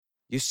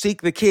You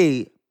seek the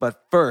key,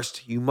 but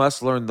first you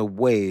must learn the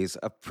ways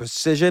of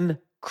precision,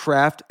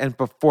 craft, and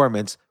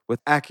performance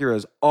with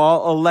Acura's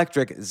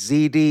all-electric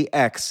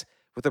ZDX.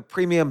 With a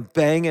premium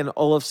Bang &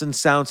 Olufsen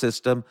sound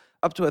system,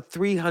 up to a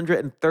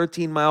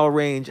 313-mile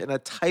range, and a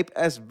Type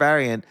S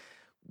variant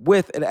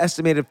with an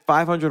estimated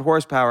 500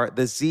 horsepower,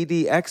 the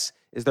ZDX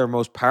is their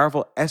most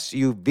powerful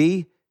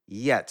SUV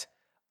yet.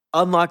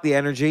 Unlock the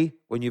energy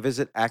when you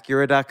visit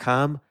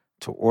Acura.com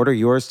to order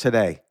yours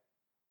today.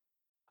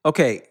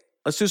 Okay,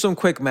 let's do some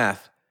quick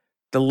math.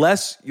 The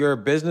less your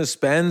business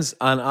spends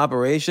on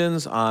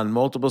operations, on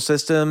multiple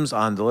systems,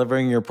 on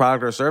delivering your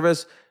product or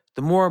service,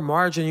 the more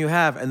margin you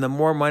have and the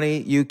more money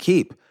you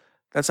keep.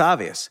 That's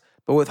obvious.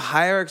 But with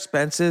higher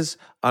expenses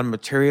on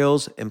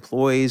materials,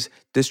 employees,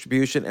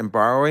 distribution, and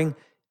borrowing,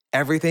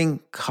 everything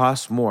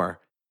costs more.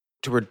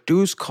 To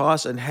reduce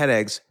costs and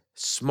headaches,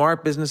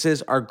 smart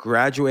businesses are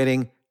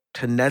graduating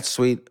to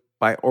NetSuite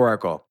by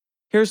Oracle.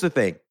 Here's the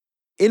thing.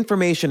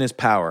 Information is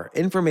power.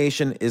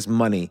 Information is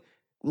money.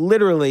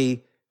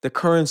 Literally, the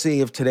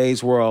currency of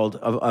today's world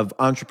of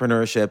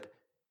entrepreneurship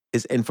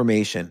is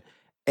information.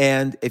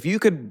 And if you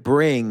could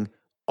bring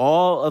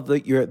all of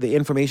the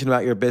information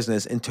about your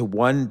business into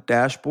one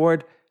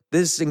dashboard,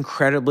 this is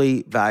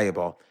incredibly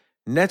valuable.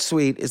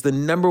 NetSuite is the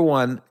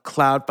 #1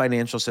 cloud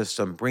financial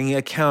system, bringing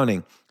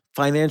accounting,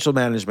 financial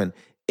management,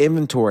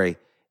 inventory,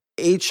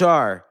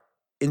 HR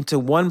into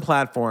one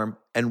platform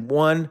and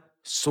one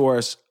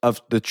source of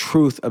the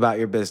truth about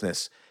your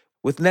business.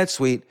 With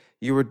NetSuite,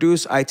 you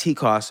reduce IT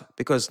costs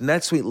because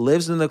NetSuite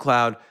lives in the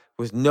cloud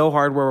with no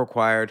hardware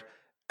required,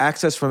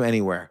 access from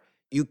anywhere.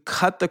 You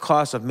cut the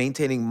cost of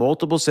maintaining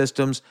multiple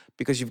systems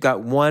because you've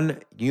got one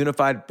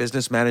unified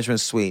business management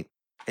suite.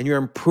 And you're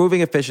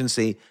improving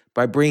efficiency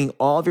by bringing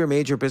all of your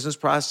major business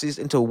processes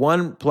into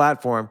one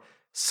platform,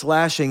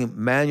 slashing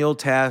manual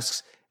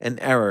tasks and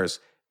errors.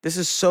 This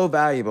is so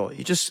valuable.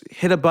 You just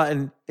hit a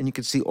button and you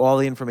can see all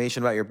the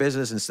information about your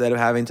business instead of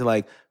having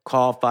to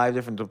call 5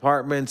 different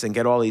departments and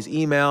get all these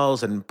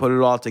emails and put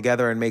it all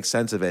together and make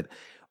sense of it.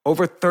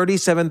 Over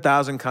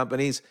 37,000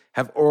 companies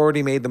have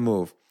already made the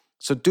move.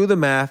 So do the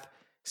math,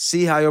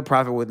 see how you'll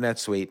profit with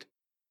NetSuite.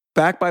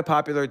 Backed by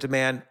popular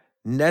demand,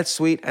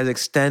 NetSuite has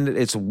extended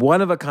its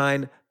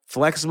one-of-a-kind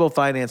flexible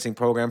financing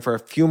program for a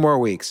few more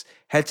weeks.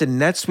 Head to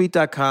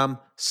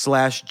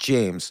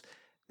netsuite.com/James.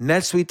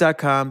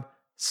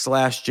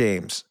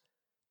 netsuite.com/James.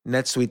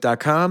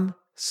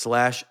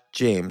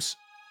 netsuite.com/James.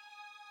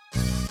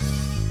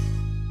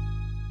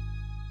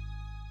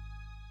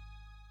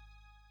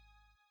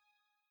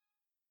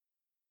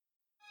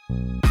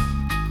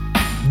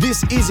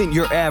 This isn't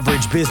your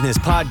average business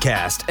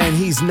podcast, and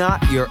he's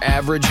not your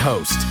average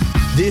host.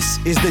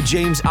 This is the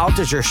James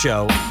Altucher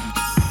Show.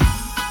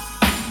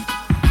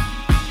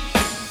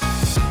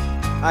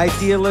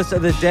 Idealist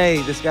of the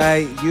day, this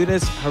guy,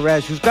 Younes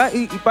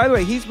Harej, by the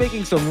way, he's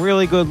making some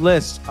really good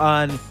lists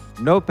on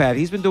Notepad.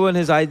 He's been doing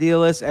his idea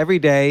list every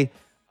day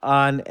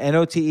on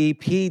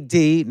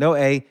NOTEPD,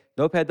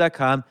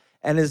 notepad.com.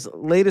 And his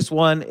latest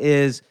one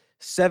is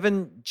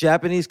 7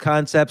 Japanese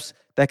concepts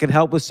that can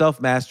help with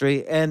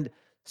self-mastery. And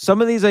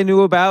some of these I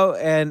knew about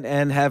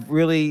and have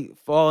really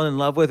fallen in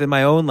love with in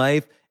my own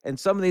life. And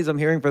some of these I'm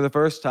hearing for the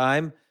first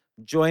time,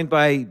 joined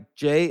by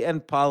Jay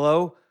and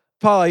Paulo.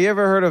 Paulo, you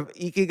ever heard of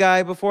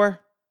Ikigai before?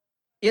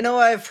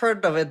 I've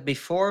heard of it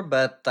before,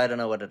 but I don't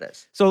know what it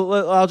is.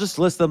 So I'll just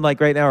list them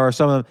right now, or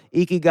some of them.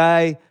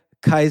 Ikigai,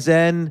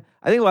 Kaizen.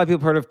 I think a lot of people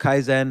have heard of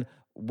Kaizen.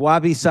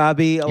 Wabi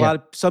Sabi.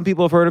 Some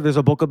people have heard of. There's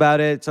a book about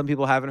it. Some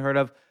people haven't heard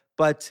of.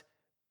 But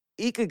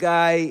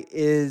Ikigai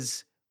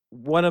is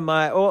one of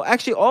my. Well,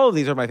 actually, all of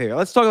these are my favorite.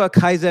 Let's talk about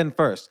Kaizen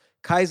first.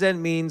 Kaizen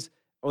means.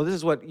 Well, this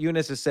is what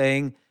Younes is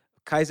saying.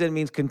 Kaizen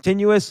means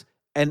continuous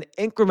and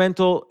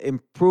incremental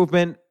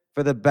improvement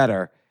for the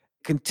better.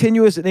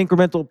 Continuous and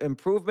incremental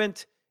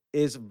improvement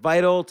is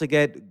vital to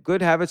get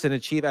good habits and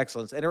achieve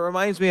excellence. And it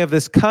reminds me of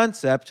this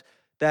concept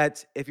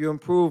that if you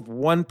improve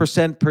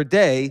 1% per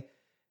day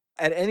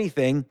at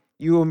anything,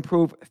 you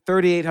improve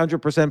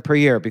 3,800% per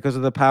year because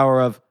of the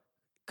power of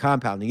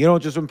compounding. You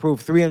don't just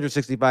improve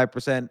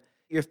 365%.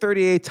 You're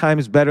 38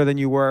 times better than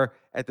you were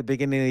at the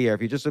beginning of the year.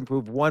 If you just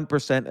improve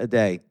 1% a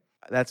day,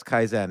 that's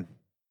Kaizen.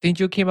 Didn't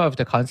you came up with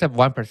the concept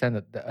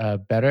 1%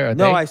 better a day?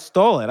 No, I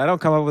stole it. I don't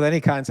come up with any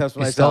concepts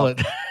myself.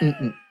 You stole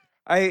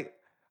it.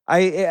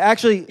 I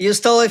actually... You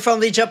stole it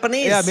from the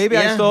Japanese. Yeah, maybe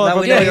I stole it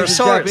from your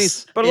source.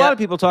 Japanese. But a lot of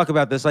people talk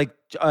about this.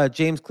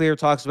 James Clear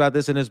talks about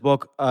this in his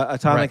book,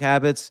 Atomic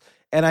Habits.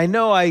 And I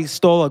know I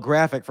stole a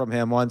graphic from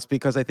him once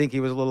because I think he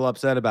was a little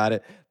upset about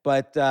it.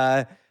 But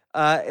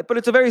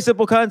it's a very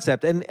simple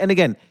concept. And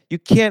again, you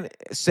can't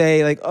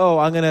say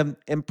I'm going to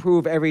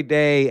improve every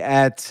day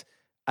at...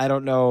 I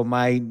don't know,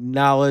 my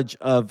knowledge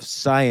of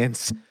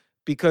science,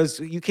 because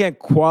you can't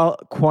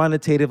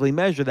quantitatively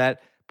measure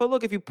that. But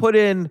look, if you put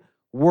in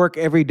work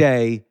every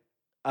day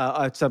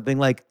at something,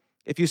 like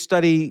if you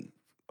study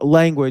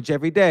language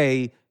every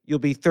day, you'll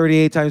be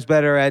 38 times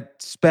better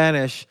at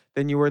Spanish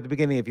than you were at the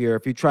beginning of the year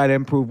if you try to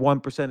improve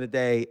 1% a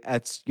day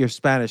at your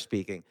Spanish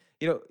speaking.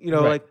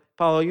 Like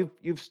Paulo,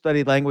 you've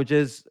studied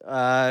languages.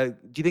 Do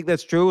you think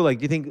that's true? Like,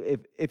 do you think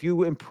if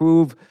you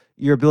improve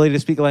your ability to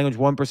speak a language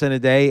 1% a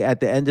day,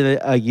 at the end of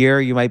a year,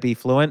 you might be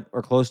fluent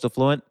or close to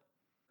fluent?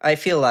 I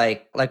feel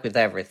like with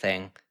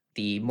everything,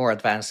 the more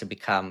advanced you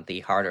become, the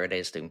harder it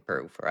is to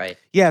improve, right?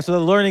 Yeah. So the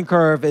learning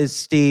curve is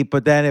steep,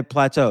 but then it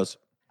plateaus.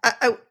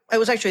 I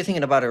was actually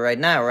thinking about it right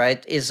now,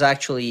 right? Is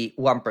actually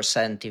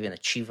 1% even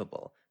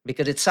achievable?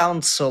 Because it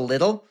sounds so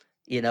little,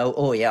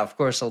 oh yeah, of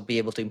course I'll be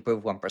able to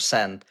improve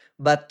 1%.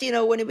 But,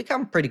 when you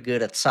become pretty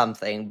good at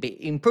something,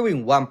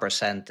 improving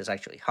 1% is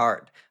actually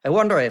hard. I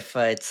wonder if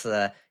it's,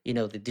 the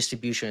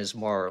distribution is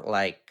more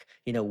like,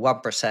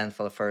 1%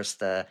 for the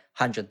first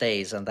 100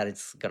 days, and then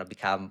it's going to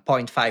become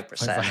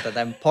 0.5% and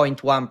then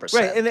 0.1%.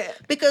 Right.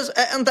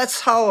 And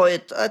that's how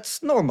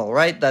it's normal,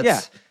 right?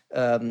 That's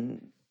Yeah.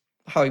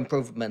 how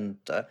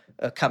improvement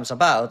comes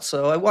about.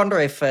 So I wonder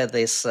if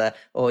this,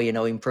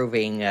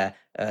 improving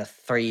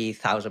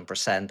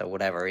 3,000% or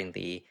whatever in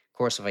the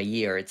course of a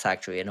year, it's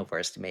actually an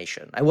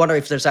overestimation. I wonder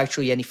if there's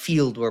actually any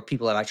field where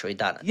people have actually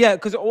done it. Yeah,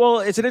 because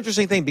it's an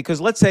interesting thing, because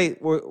let's say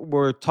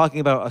we're talking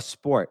about a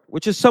sport,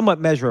 which is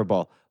somewhat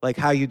measurable, like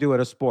how you do at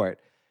a sport.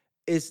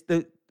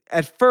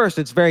 At first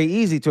it's very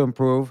easy to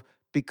improve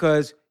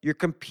because you're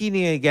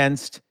competing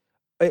against.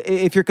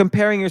 If you're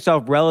comparing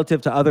yourself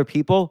relative to other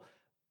people,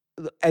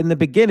 in the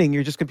beginning,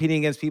 you're just competing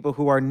against people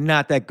who are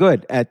not that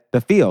good at the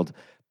field.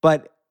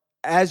 But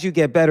as you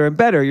get better and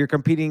better, you're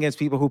competing against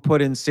people who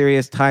put in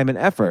serious time and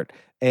effort.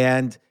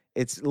 And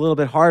it's a little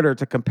bit harder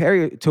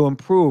to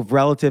improve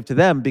relative to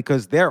them,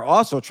 because they're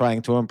also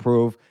trying to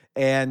improve.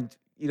 And,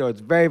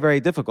 it's very, very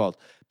difficult.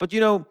 But,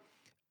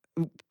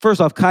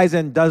 first off,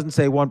 Kaizen doesn't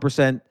say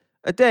 1%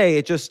 a day.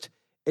 It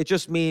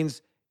just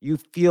means you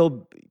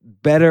feel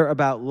better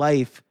about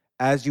life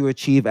as you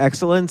achieve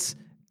excellence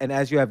and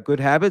as you have good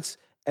habits.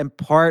 And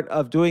part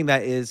of doing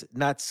that is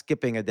not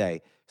skipping a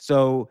day.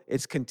 So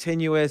it's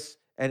continuous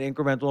and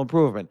incremental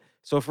improvement.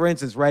 So for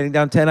instance, writing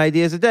down 10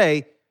 ideas a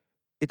day,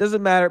 it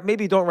doesn't matter.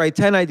 Maybe don't write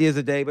 10 ideas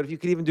a day, but if you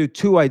could even do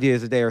 2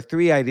 ideas a day or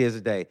 3 ideas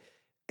a day.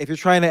 If you're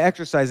trying to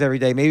exercise every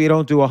day, maybe you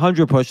don't do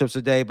 100 push-ups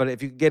a day, but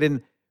if you get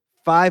in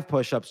 5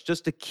 push-ups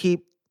just to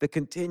keep the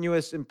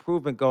continuous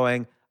improvement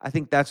going, I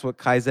think that's what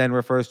Kaizen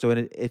refers to,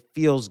 and it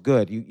feels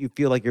good. You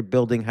feel like you're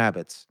building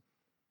habits.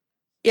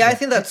 Yeah, I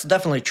think that's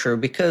definitely true,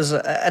 because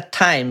at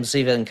times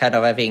even kind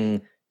of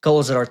having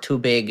goals that are too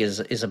big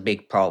is a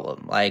big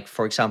problem. Like,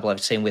 for example, I've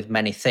seen with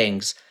many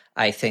things,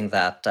 I think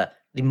that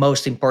the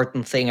most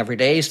important thing every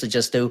day is to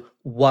just do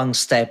one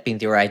step in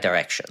the right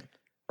direction,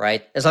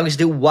 right? As long as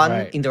you do one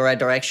in the right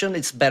direction,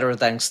 it's better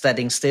than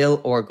standing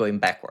still or going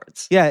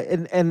backwards. Yeah,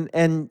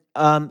 and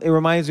it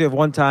reminds me of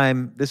one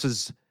time. This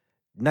was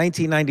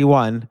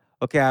 1991.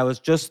 Okay, I was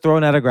just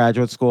thrown out of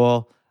graduate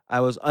school. I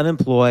was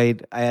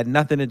unemployed. I had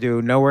nothing to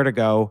do, nowhere to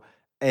go,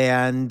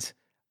 and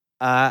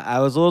I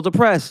was a little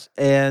depressed.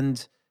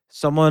 And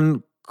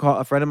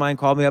a friend of mine,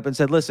 called me up and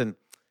said, "Listen,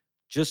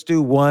 just do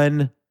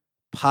one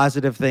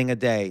positive thing a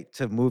day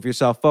to move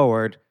yourself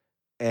forward,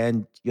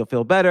 and you'll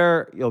feel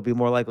better. You'll be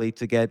more likely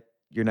to get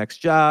your next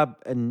job,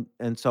 and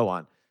so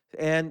on."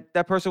 And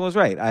that person was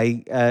right.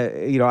 I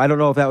don't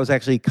know if that was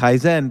actually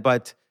Kaizen,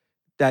 but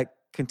that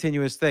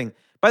continuous thing.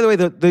 By the way,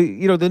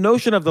 the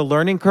notion of the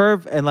learning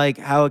curve and like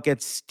how it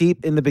gets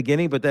steep in the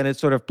beginning, but then it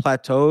sort of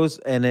plateaus,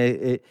 and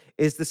it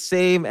is the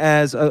same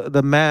as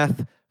the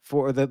math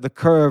for the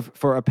curve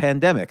for a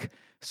pandemic.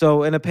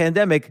 So in a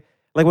pandemic,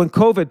 like when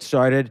COVID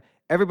started,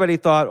 everybody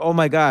thought, oh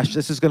my gosh,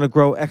 this is going to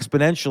grow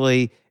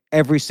exponentially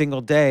every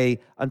single day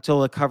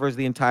until it covers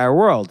the entire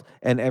world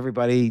and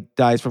everybody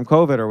dies from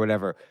COVID or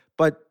whatever.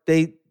 But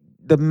the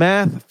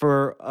math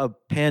for a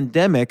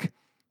pandemic,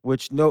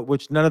 which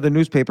none of the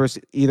newspapers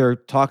either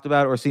talked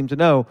about or seemed to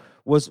know,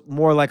 was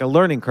more like a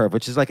learning curve,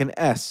 which is like an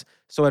S.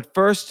 So at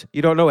first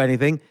you don't know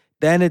anything,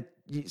 then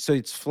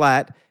it's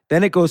flat,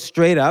 then it goes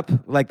straight up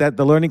like that.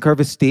 The learning curve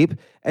is steep,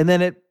 and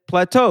then it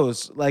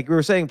plateaus, like we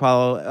were saying,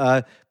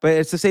 Paulo. But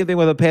it's the same thing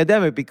with a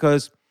pandemic,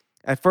 because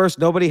at first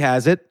nobody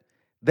has it,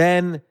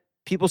 then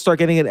people start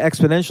getting it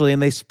exponentially,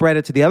 and they spread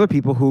it to the other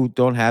people who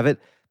don't have it.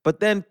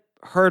 But then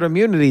herd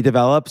immunity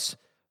develops,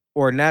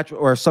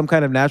 or some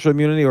kind of natural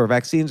immunity or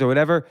vaccines or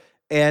whatever,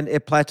 and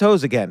it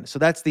plateaus again. So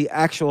that's the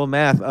actual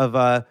math of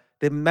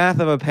the math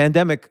of a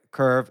pandemic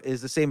curve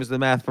is the same as the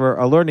math for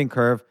a learning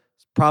curve.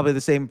 It's probably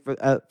the same for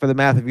the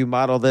math if you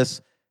model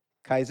this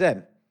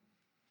Kaizen.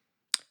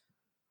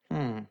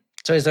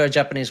 So is there a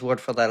Japanese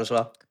word for that as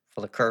well,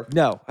 for the curve?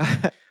 No.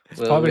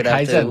 Probably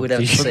Kaizen. We'd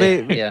have to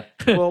say, yeah.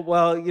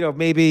 Well,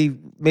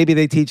 maybe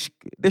they teach.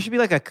 There should be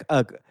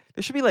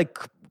like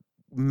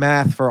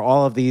math for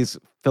all of these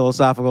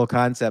philosophical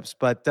concepts.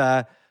 But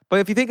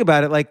if you think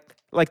about it,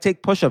 like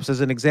take push-ups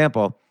as an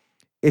example.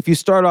 If you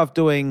start off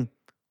doing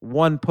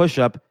one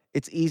push-up,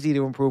 it's easy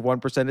to improve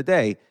 1% a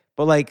day.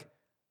 But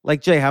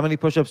like Jay, how many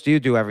push-ups do you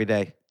do every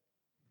day?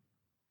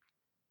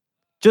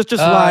 Just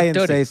lie and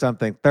 30. say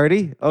something.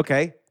 30?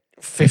 Okay.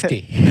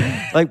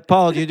 50. Like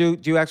Paul, do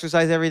you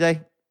exercise every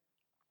day?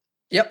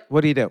 Yep.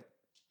 What do you do?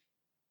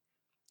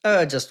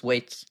 Just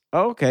weights.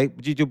 Oh, okay.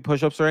 Do you do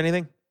push-ups or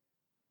anything?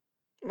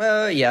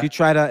 Do Yeah. you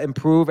try to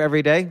improve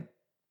every day?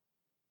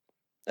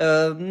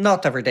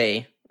 Not every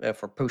day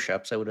for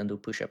push-ups. I wouldn't do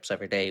push-ups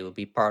every day. It would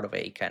be part of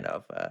a kind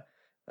of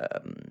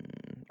um,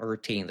 a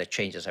routine that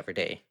changes every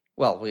day.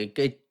 Well,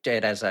 it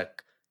has a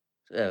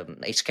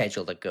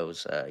schedule that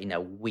goes in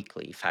a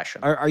weekly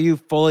fashion. Are you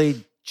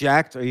fully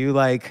jacked? Are you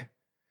like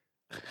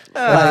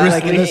Bruce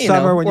like in the Lee,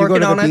 summer when you go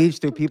working to the on it. beach?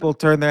 Do people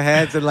turn their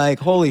heads and like,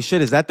 holy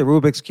shit, is that the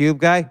Rubik's Cube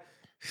guy?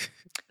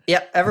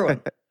 Yeah,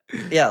 everyone.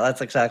 Yeah,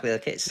 that's exactly the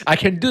case. I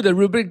can do the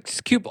Rubik's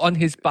cube on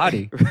his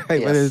body.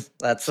 Right, with his Yes,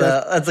 that's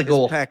chest, a his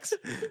goal. pecs.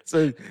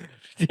 So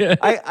Yeah.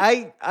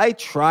 I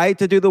try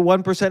to do the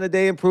 1% a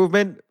day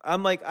improvement.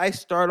 I'm like, I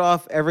start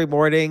off every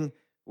morning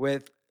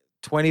with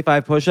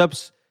 25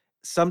 push-ups.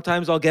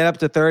 Sometimes I'll get up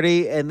to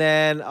 30 and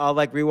then I'll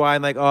like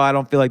rewind, like, oh, I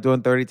don't feel like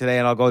doing 30 today,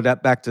 and I'll go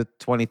back to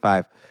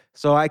 25.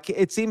 So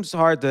it seems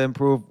hard to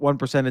improve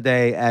 1% a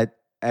day at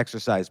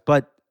exercise,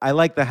 but I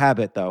like the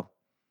habit though.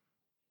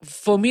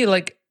 For me,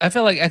 like I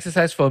feel like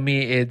exercise for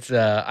me, it's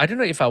I don't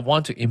know if I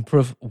want to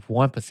improve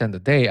 1% a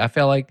day. I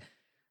feel like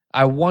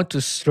I want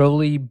to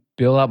slowly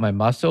build up my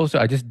muscle, so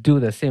I just do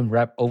the same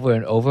rep over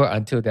and over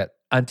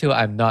until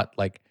I'm not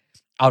like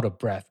out of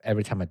breath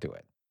every time I do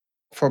it.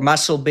 For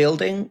muscle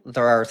building,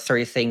 there are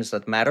three things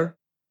that matter.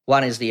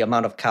 One is the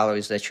amount of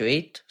calories that you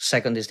eat.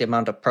 Second is the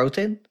amount of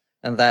protein.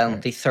 And then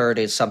the third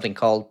is something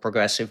called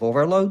progressive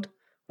overload,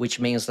 which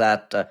means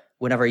that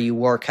whenever you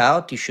work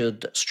out, you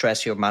should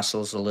stress your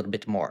muscles a little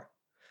bit more,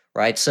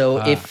 right? So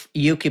if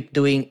you keep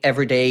doing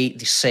every day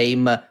the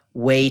same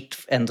weight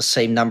and the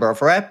same number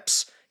of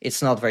reps,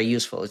 it's not very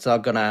useful. It's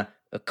not going to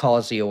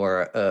cause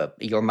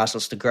your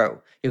muscles to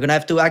grow. You're going to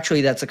have to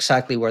actually, that's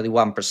exactly where the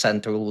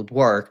 1% rule would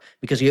work,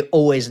 because you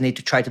always need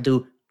to try to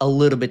do a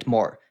little bit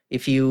more.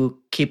 If you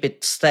keep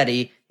it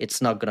steady,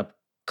 it's not going to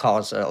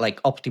cause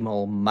like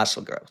optimal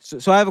muscle growth.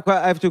 So I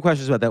have two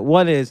questions about that.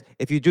 One is,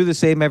 if you do the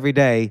same every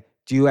day,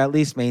 do you at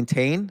least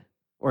maintain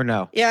or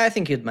no? Yeah, I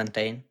think you'd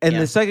maintain. And yeah.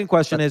 the second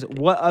question But- is,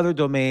 what other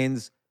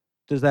domains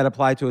does that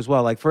apply to as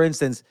well? Like, for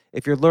instance,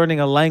 if you're learning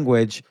a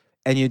language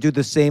and you do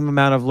the same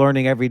amount of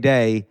learning every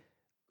day,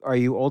 are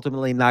you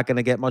ultimately not going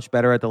to get much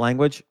better at the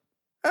language?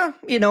 I'm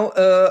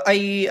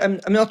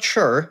not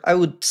sure. I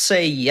would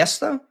say yes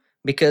though,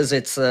 because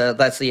it's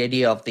that's the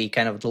idea of the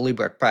kind of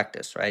deliberate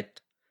practice, right?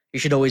 You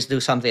should always do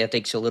something that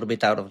takes you a little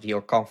bit out of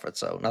your comfort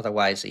zone.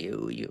 Otherwise,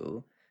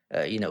 you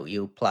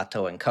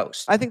plateau and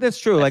coast. I think that's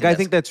true. I Like, think I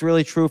think that's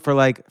really true for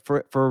like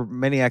for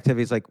many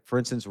activities. Like, for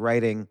instance,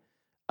 writing.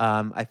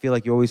 I feel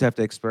like you always have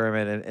to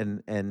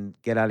experiment and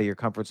get out of your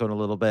comfort zone a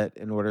little bit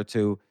in order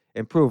to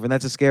improve, and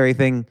that's a scary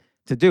thing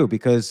to do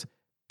because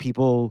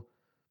people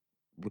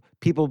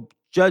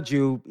judge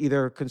you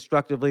either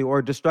constructively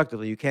or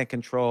destructively. You can't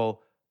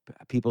control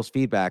people's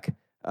feedback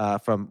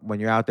from when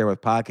you're out there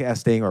with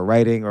podcasting or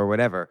writing or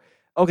whatever.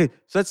 Okay,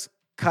 so that's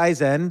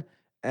Kaizen,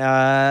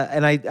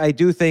 and I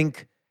do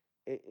think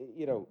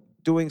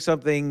doing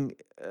something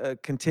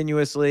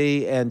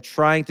continuously and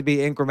trying to be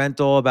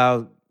incremental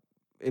about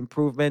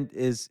improvement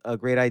is a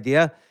great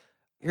idea.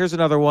 Here's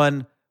another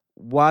one,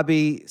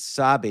 wabi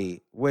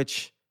sabi,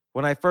 which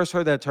when I first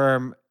heard that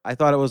term, I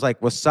thought it was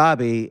like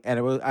wasabi, and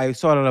I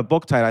saw it on a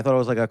book title. I thought it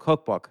was like a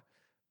cookbook,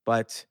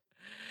 but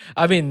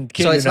I mean,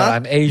 kid, So it's not-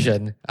 I'm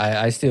Asian.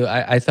 I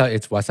thought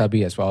it's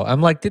wasabi as well. I'm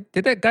like, did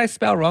that guy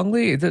spell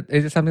wrongly? Is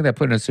it something that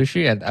put in a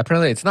sushi? And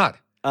apparently it's not.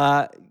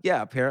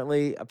 yeah,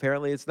 apparently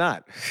it's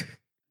not.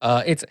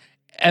 It's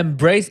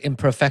embrace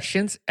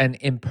imperfections and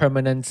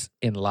impermanence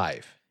in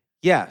life.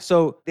 Yeah,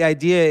 so the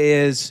idea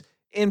is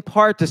in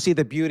part to see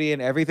the beauty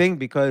in everything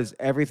because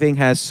everything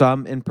has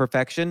some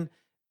imperfection.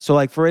 So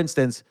like, for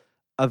instance,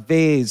 a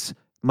vase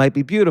might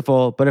be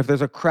beautiful, but if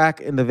there's a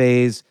crack in the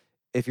vase,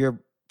 if you're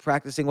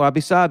practicing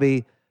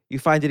wabi-sabi, you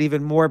find it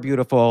even more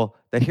beautiful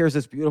that here's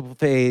this beautiful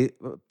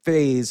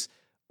vase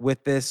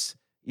with this,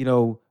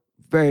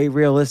 very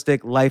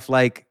realistic,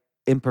 lifelike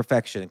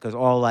imperfection, because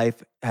all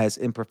life has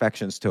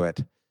imperfections to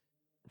it.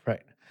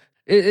 Right.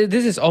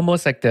 This is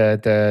almost like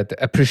the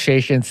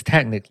appreciations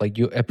technique. Like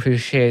you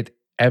appreciate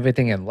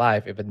everything in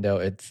life, even though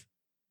it's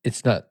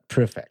not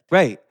perfect.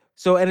 Right.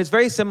 So, and it's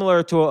very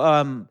similar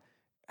to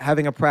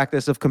having a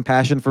practice of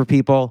compassion for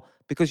people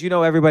because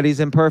everybody's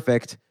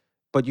imperfect,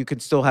 but you can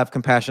still have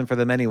compassion for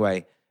them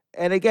anyway.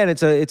 And again,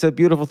 it's a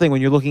beautiful thing when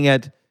you're looking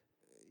at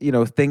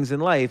things in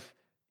life.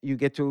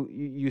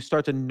 You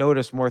start to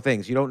notice more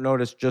things. You don't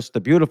notice just the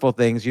beautiful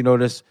things. You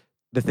notice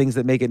the things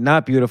that make it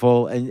not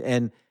beautiful,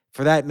 and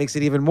for that, it makes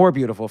it even more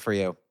beautiful for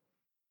you.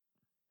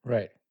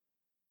 Right.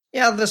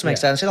 Yeah, this makes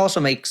sense. It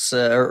also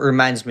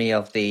reminds me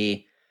of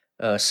the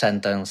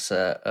sentence,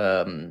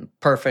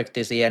 perfect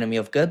is the enemy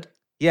of good.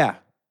 Yeah.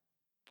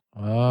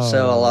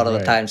 So a lot of the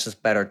right. times it's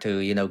better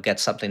to, get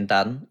something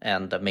done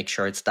and make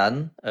sure it's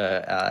done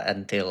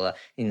until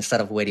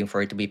instead of waiting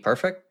for it to be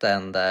perfect.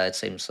 And it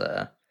seems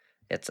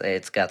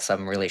it's got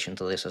some relation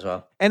to this as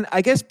well. And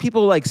I guess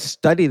people like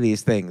study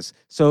these things.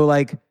 So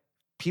like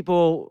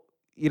people,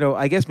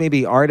 I guess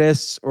maybe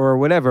artists or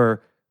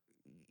whatever,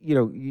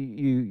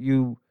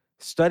 you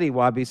study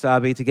wabi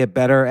sabi to get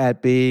better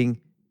at being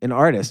an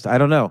artist. I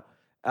don't know.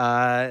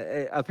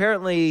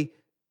 Apparently,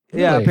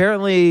 yeah, Really?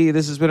 apparently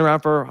this has been around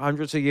for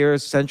hundreds of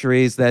years,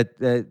 centuries.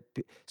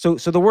 So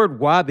the word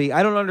wabi,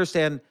 I don't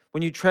understand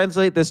when you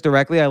translate this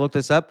directly. I looked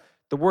this up.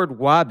 The word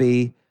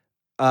wabi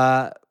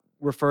uh,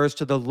 refers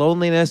to the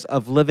loneliness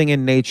of living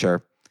in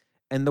nature,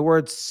 and the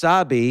word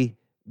sabi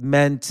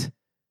meant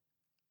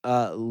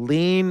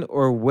lean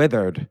or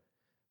withered.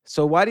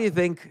 So why do you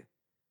think?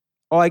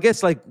 Oh, I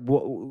guess like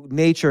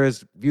nature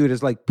is viewed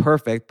as like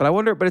perfect, but I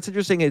wonder. But it's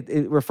interesting.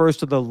 It refers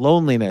to the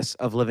loneliness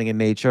of living in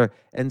nature,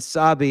 and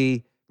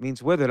sabi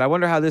means withered. I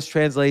wonder how this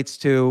translates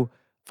to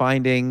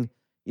finding,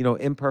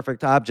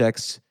 imperfect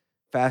objects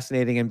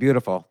fascinating and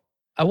beautiful.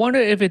 I wonder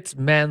if it's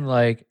meant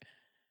like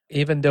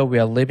even though we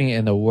are living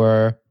in a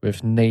world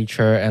with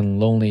nature and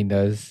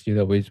loneliness,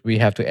 we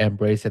have to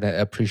embrace it and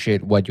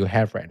appreciate what you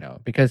have right now.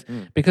 Because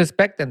Mm. because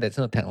back then there's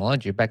no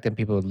technology. Back then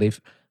people live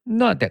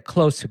not that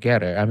close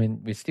together. I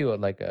mean, we still are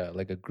like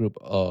a group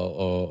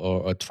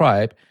or a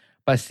tribe,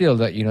 but still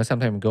that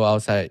sometimes we go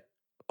outside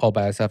all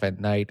by ourselves at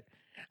night.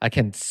 I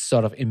can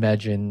sort of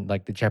imagine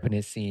like the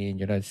Japanese scene,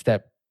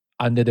 step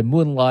under the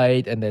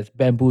moonlight and there's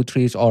bamboo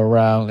trees all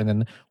around and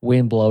then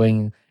wind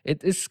blowing.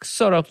 It is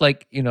sort of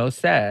like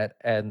sad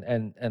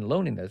and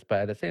loneliness, but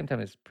at the same time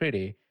it's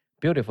pretty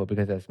beautiful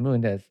because there's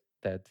moon,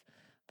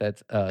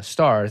 that's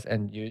stars,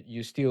 and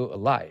you still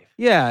alive.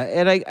 Yeah,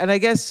 and I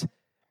guess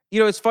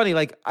it's funny.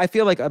 Like I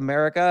feel like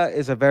America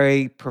is a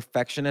very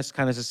perfectionist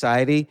kind of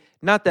society.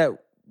 Not that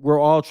we're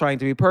all trying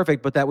to be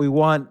perfect, but that we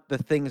want the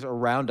things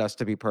around us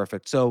to be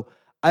perfect. So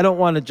I don't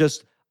want to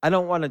just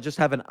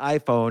have an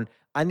iPhone.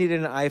 I need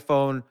an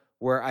iPhone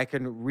where I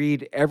can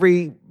read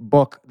every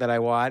book that I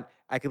want.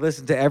 I can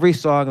listen to every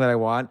song that I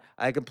want.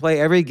 I can play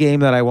every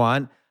game that I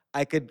want.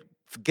 I could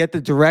get the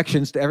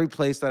directions to every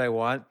place that I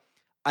want.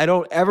 I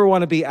don't ever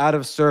want to be out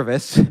of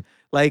service.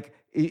 Like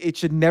it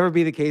should never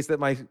be the case that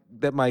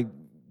my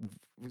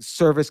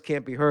service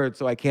can't be heard,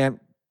 so I can't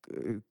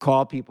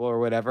call people or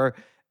whatever.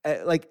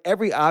 Like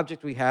every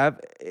object we have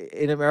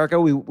in America,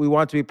 we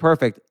want to be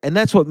perfect, and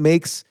that's what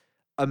makes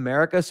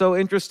America so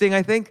interesting.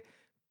 I think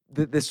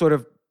this sort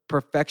of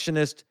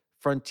perfectionist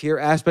frontier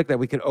aspect that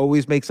we could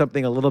always make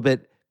something a little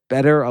bit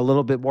better, a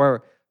little bit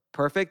more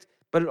perfect.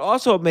 But it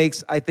also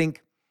makes, I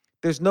think,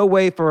 there's no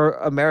way for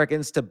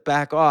Americans to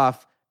back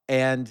off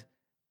and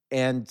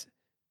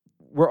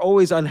we're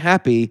always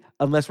unhappy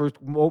unless we're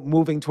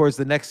moving towards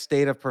the next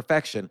state of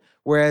perfection.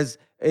 Whereas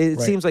it Right.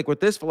 seems like with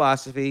this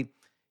philosophy,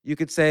 you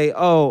could say,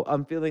 "Oh,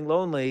 I'm feeling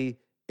lonely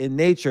in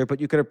nature," but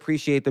you could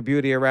appreciate the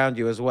beauty around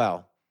you as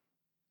well.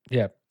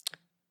 Yeah.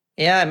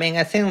 Yeah, I mean,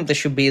 I think there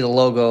should be the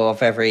logo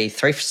of every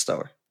thrift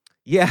store.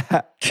 Yeah,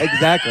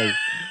 exactly.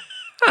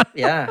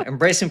 Yeah,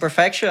 embracing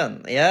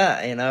perfection.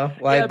 Yeah,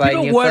 why Yeah, buy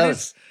people new wear clothes?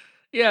 this.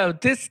 Yeah,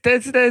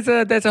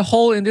 there's a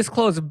hole in this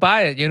clothes.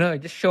 Buy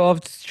it. Just show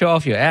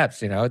off your abs.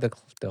 The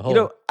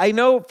whole. I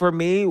know for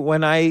me,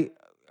 when I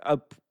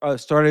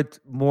started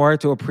more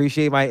to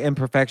appreciate my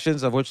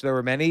imperfections, of which there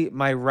were many,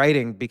 my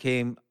writing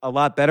became a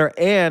lot better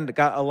and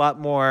got a lot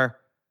more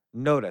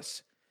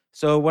notice.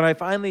 So when I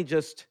finally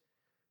just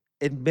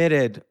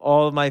admitted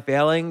all of my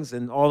failings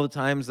and all the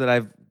times that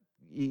I've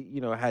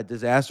had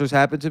disasters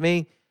happen to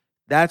me,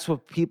 that's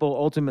what people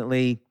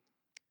ultimately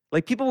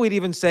like. People would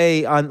even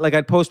say on, like,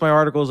 I'd post my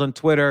articles on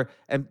Twitter,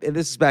 and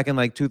this is back in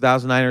like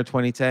 2009 or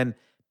 2010.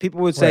 People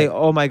would say, Right.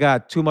 "Oh my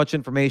God, too much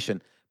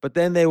information," but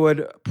then they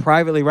would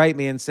privately write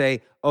me and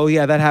say, "Oh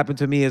yeah, that happened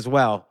to me as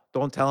well.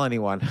 Don't tell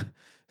anyone."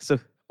 So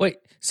Wait.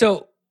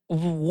 So,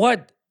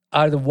 what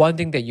are the one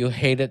thing that you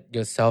hated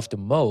yourself the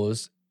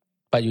most,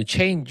 but you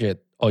changed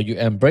it or you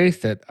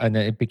embraced it, and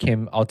then it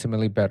became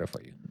ultimately better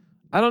for you?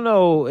 I don't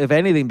know if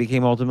anything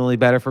became ultimately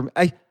better for me.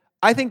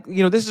 I think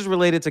this is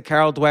related to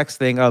Carol Dweck's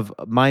thing of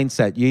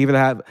mindset. You even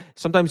have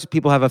sometimes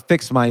people have a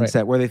fixed Right.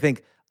 mindset where they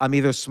think I'm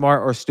either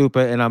smart or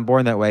stupid and I'm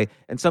born that way,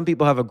 and some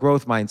people have a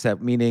growth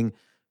mindset, meaning,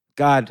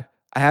 God,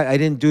 I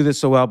didn't do this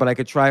so well, but I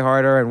could try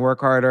harder and work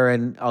harder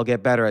and I'll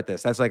get better at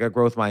this. That's like a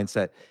growth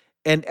mindset.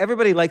 And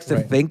everybody likes to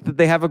Right. think that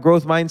they have a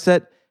growth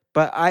mindset,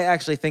 but I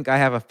actually think I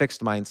have a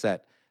fixed mindset.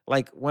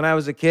 Like when I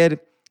was a kid,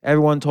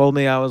 everyone told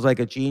me I was like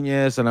a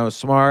genius and I was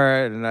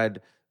smart and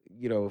I'd,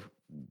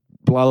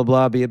 blah, blah,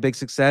 blah, be a big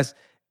success.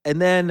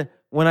 And then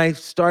when I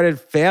started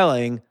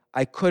failing,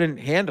 I couldn't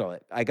handle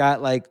it. I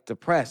got like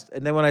depressed.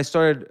 And then when I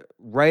started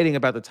writing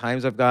about the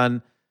times I've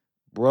gone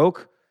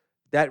broke,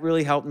 that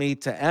really helped me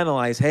to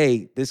analyze,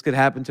 hey, this could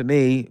happen to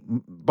me.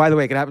 By the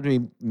way, it could happen to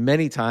me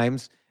many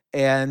times.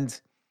 And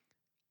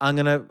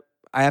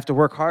I have to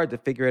work hard to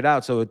figure it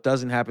out so it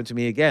doesn't happen to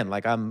me again.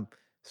 Like I'm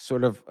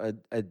sort of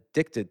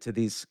addicted to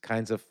these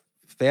kinds of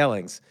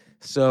failings.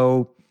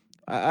 So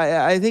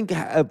I think,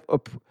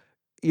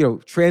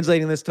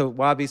 translating this to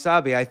wabi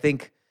sabi, I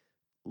think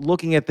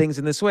looking at things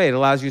in this way, it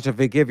allows you to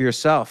forgive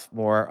yourself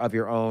more of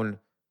your own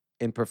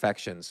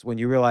imperfections when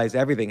you realize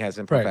everything has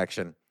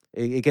imperfection.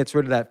 It gets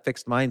rid of that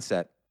fixed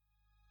mindset.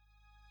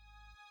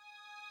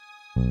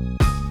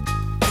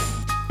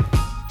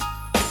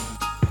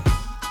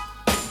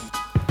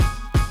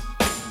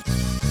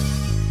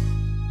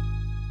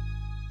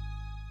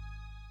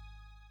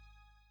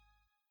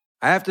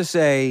 I have to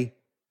say,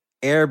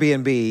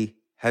 Airbnb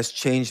has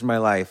changed my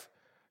life.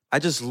 I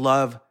just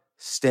love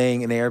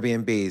staying in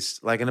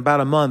Airbnbs. Like in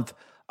about a month,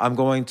 I'm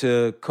going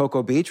to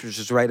Cocoa Beach, which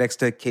is right next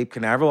to Cape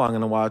Canaveral. I'm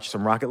going to watch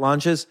some rocket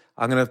launches.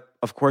 I'm going to,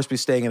 of course, be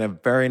staying in a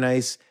very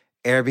nice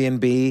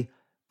Airbnb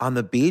on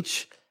the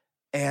beach.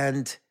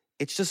 And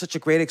it's just such a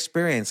great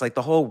experience. Like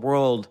the whole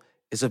world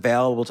is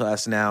available to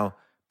us now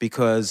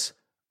because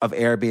of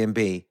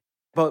Airbnb.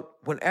 But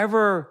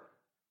whenever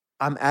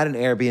I'm at an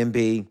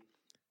Airbnb,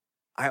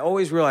 I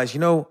always realize,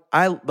 the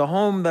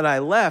home that I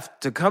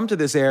left to come to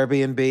this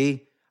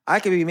Airbnb, I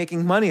could be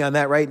making money on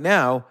that right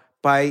now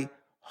by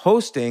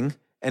hosting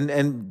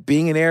and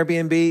being an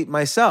Airbnb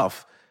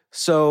myself.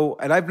 So,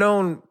 and I've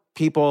known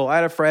people, I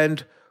had a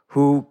friend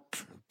who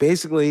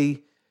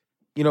basically,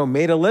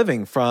 made a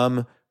living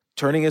from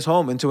turning his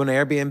home into an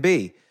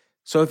Airbnb.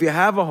 So if you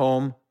have a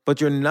home, but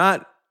you're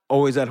not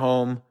always at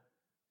home,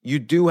 you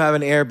do have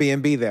an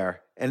Airbnb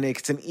there. And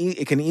it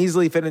can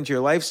easily fit into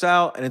your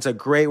lifestyle, and it's a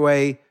great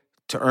way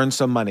to earn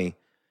some money.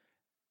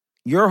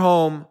 Your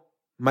home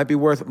might be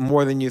worth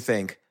more than you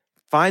think.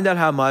 Find out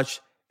how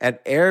much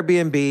at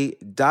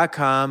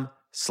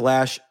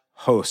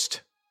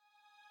airbnb.com/host.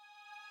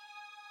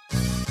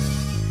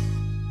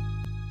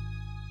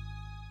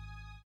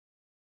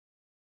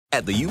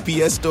 At the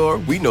UPS Store,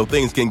 we know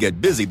things can get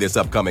busy this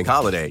upcoming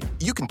holiday.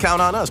 You can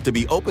count on us to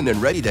be open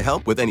and ready to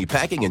help with any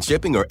packing and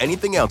shipping or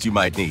anything else you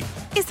might need.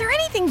 Is there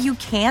anything you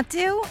can't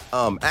do?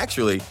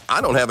 Actually,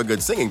 I don't have a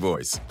good singing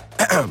voice.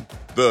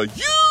 The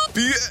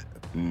UPS...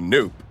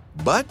 Nope.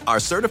 But our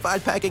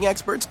certified packing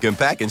experts can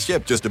pack and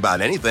ship just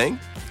about anything.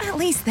 At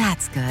least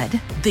that's good.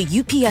 The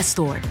UPS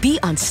Store. Be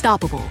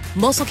unstoppable.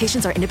 Most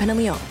locations are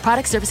independently owned.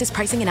 Product, services,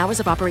 pricing, and hours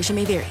of operation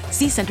may vary.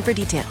 See Center for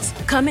details.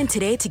 Come in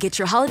today to get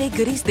your holiday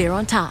goodies there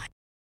on time.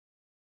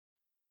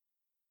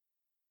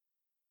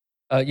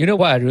 You know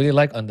what I really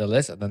like on the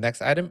list? The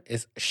next item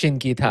is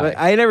Shinkitai.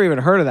 I never even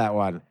heard of that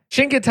one.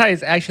 Shinkitai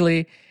is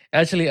actually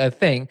a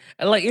thing.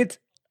 And like it's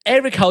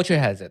every culture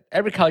has it.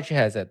 Every culture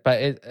has it.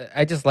 But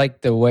I just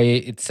like the way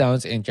it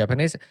sounds in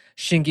Japanese.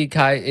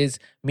 Shinkikai is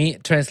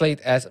translate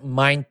as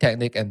mind,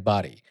 technique, and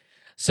body.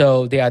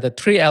 So they are the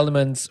three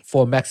elements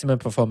for maximum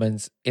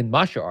performance in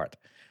martial art.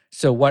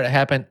 So what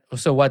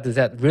does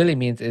that really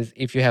mean is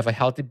if you have a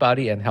healthy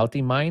body and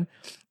healthy mind,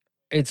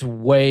 it's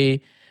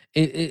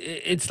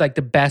like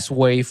the best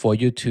way for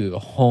you to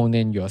hone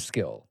in your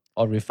skill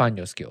or refine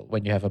your skill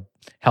when you have a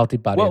healthy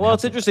body. Well,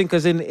 it's interesting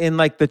because in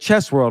like the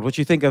chess world, which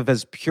you think of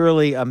as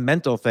purely a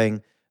mental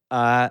thing,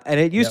 and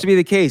it used to be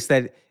the case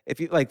that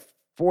if you like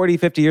 40,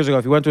 50 years ago,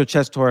 if you went to a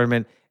chess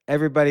tournament,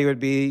 everybody would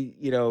be,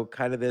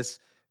 kind of this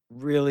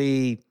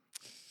really,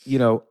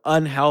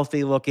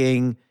 unhealthy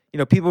looking,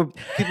 people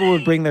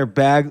would bring their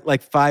bag,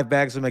 like 5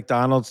 bags of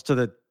McDonald's to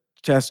the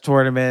chess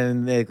tournament,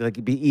 and they'd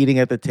like be eating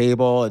at the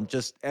table, and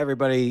just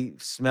everybody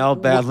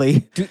smelled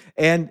badly.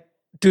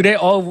 Do they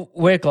all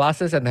wear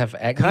glasses and have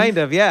acne? Kind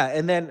of, yeah.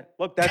 And then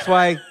look, that's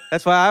why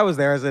I was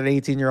there as an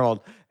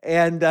 18-year-old.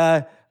 And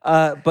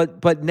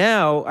but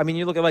now, I mean,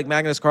 you look at like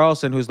Magnus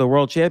Carlsen, who's the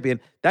world champion.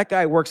 That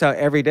guy works out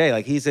every day.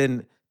 Like he's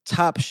in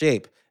top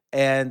shape.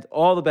 And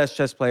all the best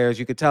chess players,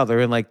 you could tell they're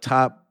in like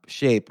top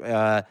shape.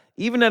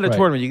 Even at a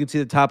tournament, you can see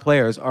the top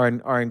players are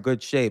in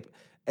good shape.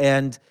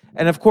 And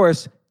of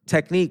course,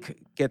 technique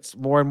gets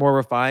more and more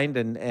refined,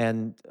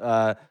 and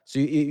so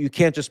you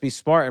can't just be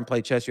smart and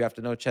play chess. You have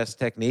to know chess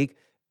technique.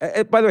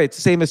 By the way, it's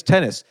the same as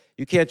tennis.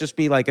 You can't just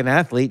be like an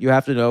athlete. You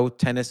have to know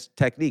tennis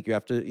technique. You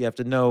have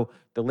to know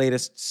the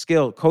latest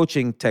skill,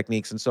 coaching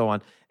techniques, and so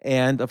on.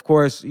 And of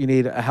course, you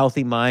need a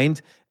healthy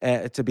mind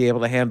to be able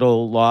to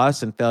handle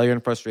loss and failure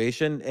and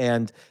frustration.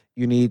 And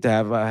you need to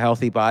have a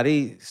healthy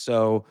body.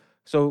 So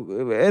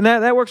and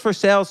that works for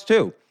sales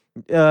too.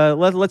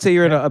 Let's say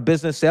you're a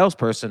business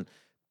salesperson.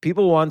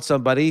 People want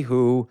somebody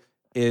who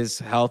is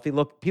healthy.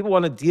 People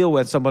want to deal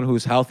with someone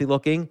who's healthy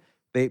looking.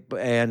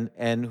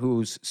 And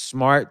who's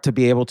smart to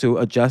be able to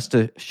adjust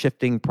to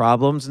shifting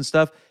problems and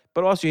stuff.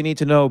 But also you need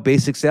to know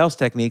basic sales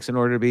techniques in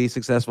order to be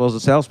successful as a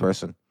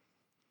salesperson.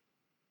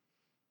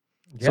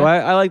 Yeah. So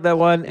I like that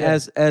one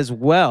as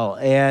well.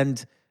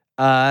 And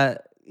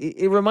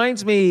it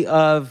reminds me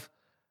of,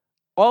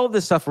 all of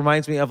this stuff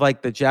reminds me of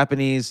like the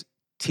Japanese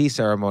tea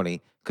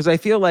ceremony. Because I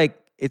feel like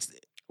it's...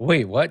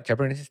 Wait, what?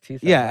 Japanese tea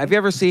ceremony? Yeah, have you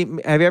ever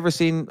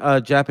seen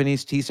a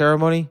Japanese tea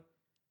ceremony?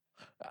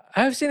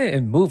 I've seen it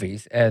in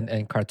movies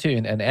and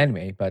cartoon and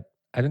anime, but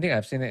I don't think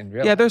I've seen it in real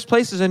life. Yeah, there's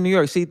places in New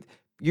York. See,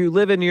 you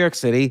live in New York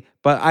City,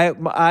 but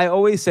I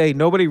always say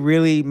nobody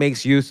really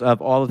makes use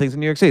of all the things in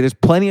New York City. There's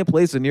plenty of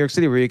places in New York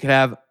City where you can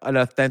have an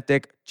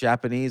authentic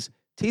Japanese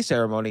tea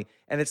ceremony.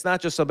 And it's not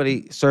just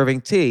somebody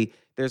serving tea.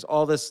 There's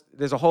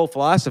a whole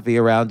philosophy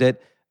around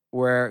it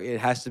where there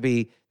has to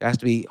be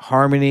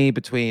harmony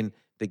between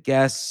the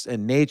guests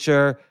and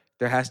nature.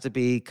 There has to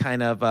be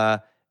kind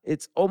of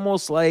it's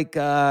almost like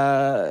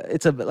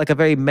it's a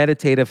very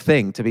meditative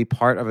thing to be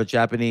part of a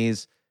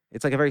Japanese.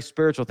 It's like a very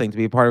spiritual thing to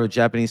be a part of a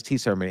Japanese tea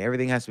ceremony.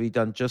 Everything has to be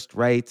done just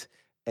right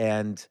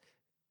and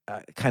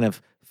kind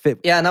of fit.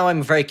 Yeah, now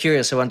I'm very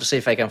curious. I want to see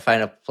if I can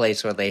find a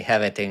place where they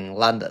have it in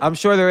London. I'm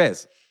sure there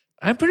is.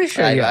 I'm pretty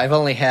sure. I've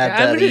only had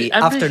Yeah, I'm pretty- the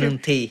I'm pretty afternoon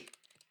tea,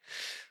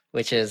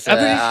 which is, I'm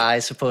pretty I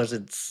suppose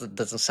it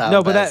doesn't sound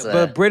No, but as,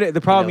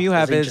 the problem you as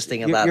have is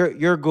interesting as that.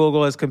 your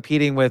Google is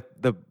competing with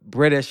the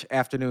British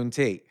afternoon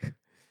tea,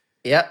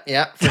 Yeah,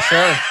 for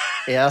sure.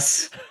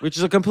 Yes. which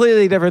is a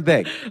completely different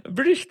thing.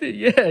 British thing.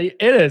 Yeah,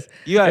 it is.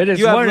 You have- it is.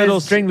 you have One little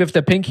is drink with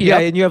the pinky Yeah,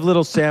 up. and you have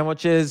little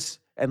sandwiches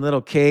and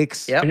little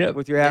cakes Yep.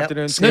 with your Yep.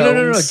 afternoon tea. No,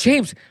 Scones.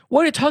 James.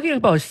 What are you talking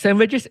about?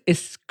 Sandwiches is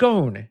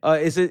scone.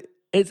 Is it?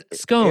 It's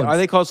scones. Are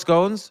they called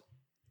scones?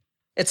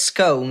 It's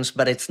scones,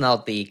 but it's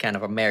not the kind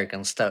of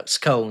American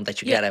scone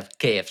that you Yeah. get at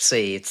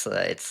KFC. It's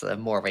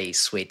more of a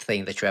sweet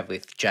thing that you have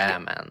with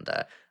jam and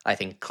I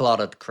think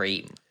clotted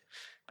cream.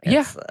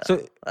 Yeah. It's,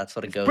 So that's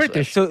what it goes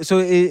British.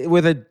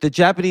 with the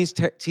Japanese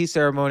tea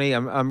ceremony,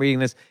 I'm reading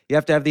this. You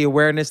have to have the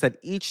awareness that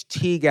each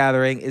tea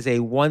gathering is a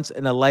once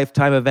in a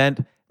lifetime event,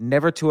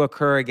 never to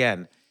occur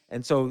again.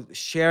 And so,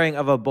 sharing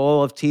of a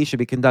bowl of tea should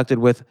be conducted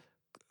with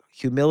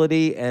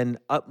humility and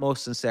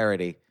utmost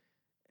sincerity,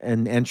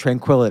 and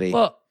tranquility.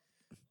 Well,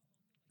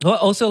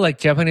 also like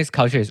Japanese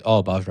culture is all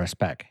about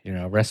respect.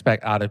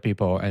 Respect other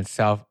people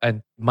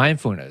and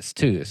mindfulness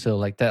too. So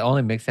like that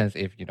only makes sense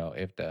if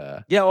if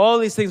the Yeah, all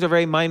these things are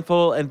very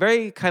mindful and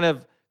very kind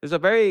of. There's a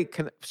very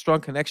strong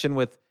connection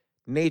with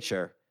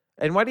nature.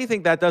 And why do you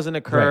think that doesn't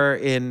occur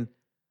in,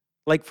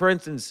 like, for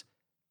instance,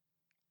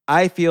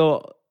 I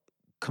feel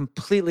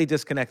completely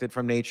disconnected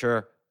from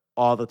nature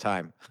all the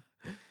time.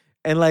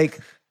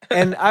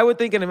 And I would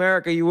think in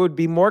America you would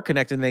be more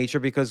connected to nature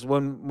because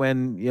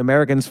when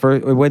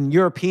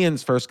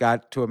Europeans first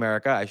got to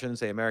America, I shouldn't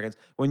say Americans,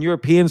 when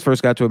Europeans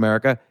first got to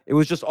America, it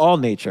was just all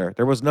nature.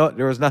 There was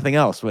nothing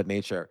else but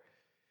nature.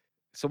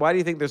 So why do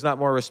you think there's not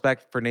more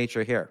respect for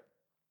nature here?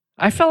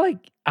 I feel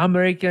like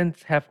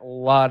Americans have a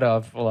lot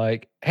of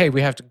like, hey,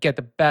 we have to get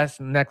the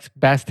next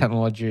best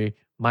technology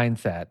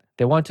mindset.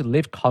 They want to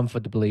live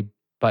comfortably,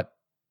 but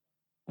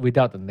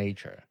without the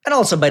nature. And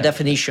also, by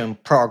definition,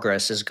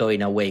 progress is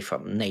going away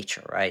from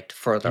nature, right?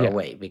 Further Yeah.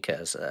 away,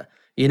 because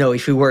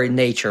if we were in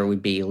nature,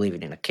 we'd be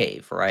living in a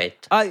cave, right?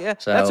 Yeah,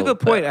 that's a So, good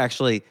point,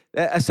 actually.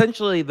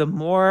 Essentially, the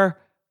more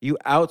you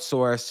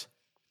outsource,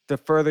 the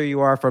further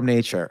you are from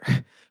nature.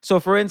 So,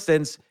 for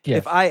instance, Yes.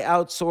 if I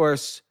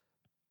outsource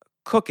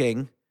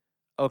cooking,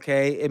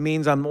 okay, it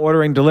means I'm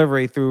ordering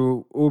delivery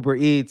through Uber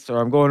Eats or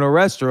I'm going to a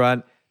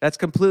restaurant. That's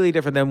completely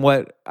different than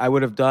what I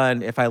would have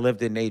done if I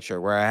lived in nature,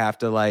 where I have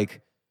to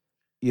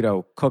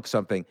cook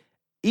something.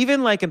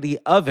 Even like in the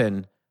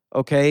oven,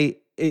 okay,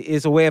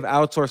 is a way of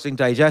outsourcing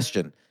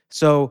digestion.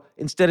 So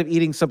instead of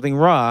eating something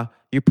raw,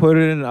 you put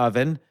it in an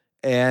oven,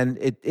 and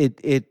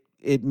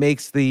it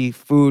makes the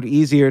food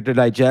easier to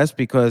digest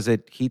because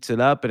it heats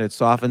it up and it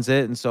softens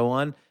it and so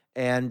on.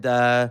 And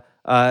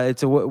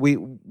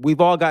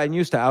we've all gotten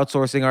used to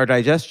outsourcing our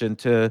digestion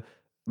to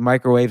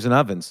microwaves and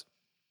ovens.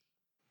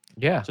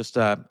 Yeah. Just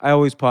I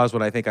always pause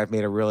when I think I've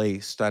made a really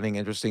stunning,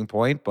 interesting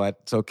point, but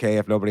it's okay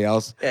if nobody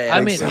else.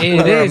 I mean, thinks so. it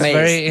We're is amazed.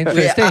 very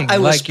interesting. I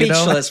was like,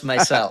 speechless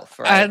myself,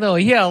 right? I know.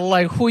 Yeah,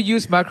 like who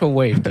use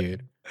microwave,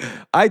 dude?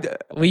 I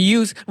We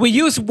use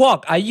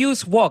wok. I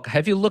use wok.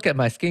 Have you looked at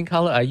my skin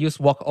color? I use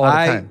wok all the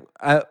time.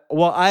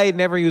 I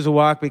never use a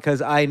wok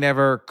because I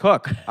never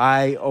cook.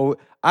 I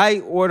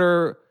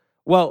order.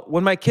 Well,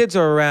 when my kids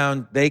are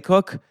around, they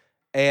cook,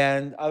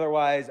 and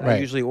otherwise, I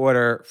Right. usually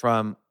order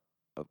from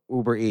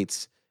Uber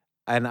Eats.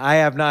 And I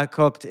have not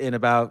cooked in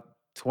about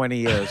 20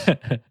 years.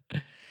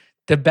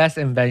 The best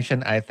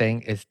invention, I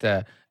think, is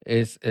the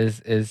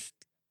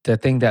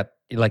thing that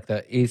like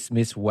the East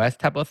meets West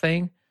type of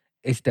thing.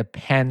 Is the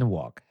pan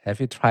wok.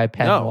 Have you tried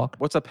pan No, wok?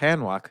 what's a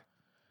pan wok?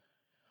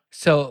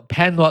 So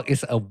pan wok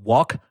is a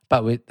wok,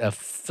 but with a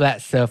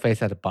flat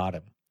surface at the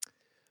bottom.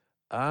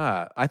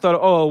 I thought,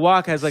 a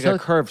wok has like a So-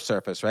 curved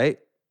surface, right?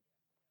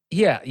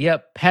 Yeah.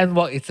 Pan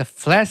wok is a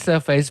flat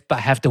surface, but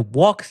have the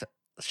wok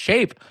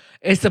shape.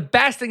 It's the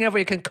best thing ever.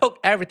 You can cook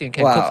everything. You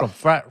can cook Wow.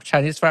 from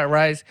Chinese fried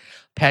rice,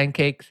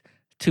 pancakes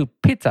to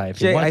pizza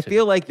if you Jay, want I to.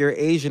 feel like your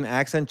Asian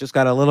accent just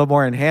got a little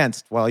more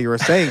enhanced while you were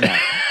saying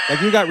that. Like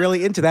you got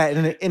really into that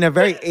in a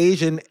very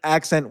Asian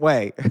accent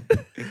way.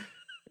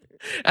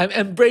 I'm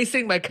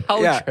embracing my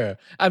culture.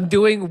 I'm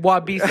doing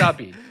wabi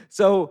sabi.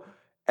 So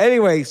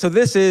anyway, so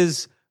this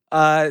is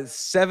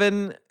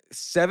seven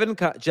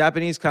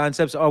Japanese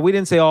concepts. Oh, we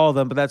didn't say all of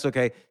them, but that's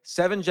okay.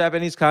 7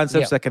 Japanese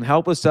concepts Yeah. that can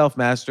help with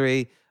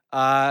self-mastery.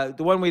 The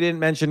one we didn't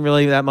mention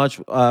really that much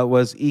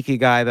was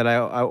Ikigai that I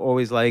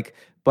always like.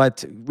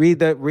 But read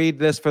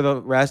this for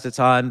the rest. It's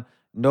on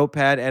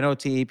Notepad,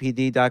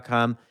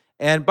 notepd.com.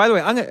 And by the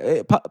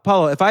way,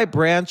 Paulo, if I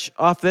branch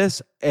off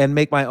this and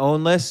make my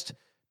own list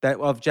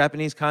of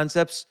Japanese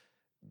concepts,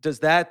 does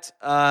that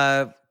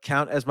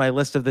count as my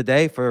list of the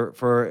day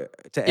to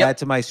add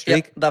to my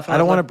streak? I don't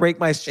definitely. want to break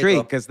my streak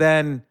will. because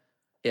then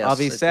Yes, I'll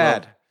be it will.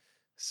 sad.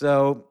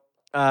 So,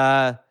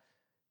 yeah,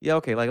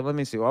 okay. Like, let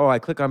me see. Oh, I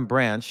click on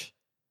branch,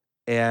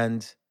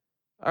 and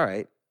all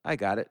right, I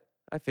got it.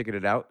 I figured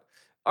it out.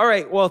 All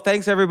right. Well,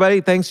 thanks everybody.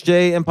 Thanks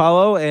Jay and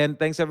Paulo, and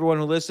thanks everyone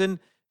who listened.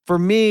 For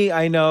me,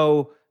 I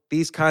know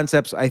these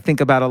concepts I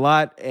think about a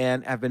lot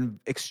and have been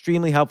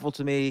extremely helpful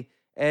to me.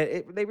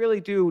 And they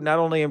really do not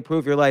only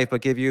improve your life,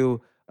 but give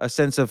you a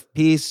sense of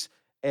peace.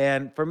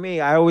 And for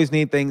me, I always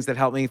need things that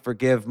help me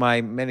forgive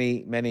my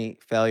many, many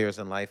failures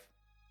in life.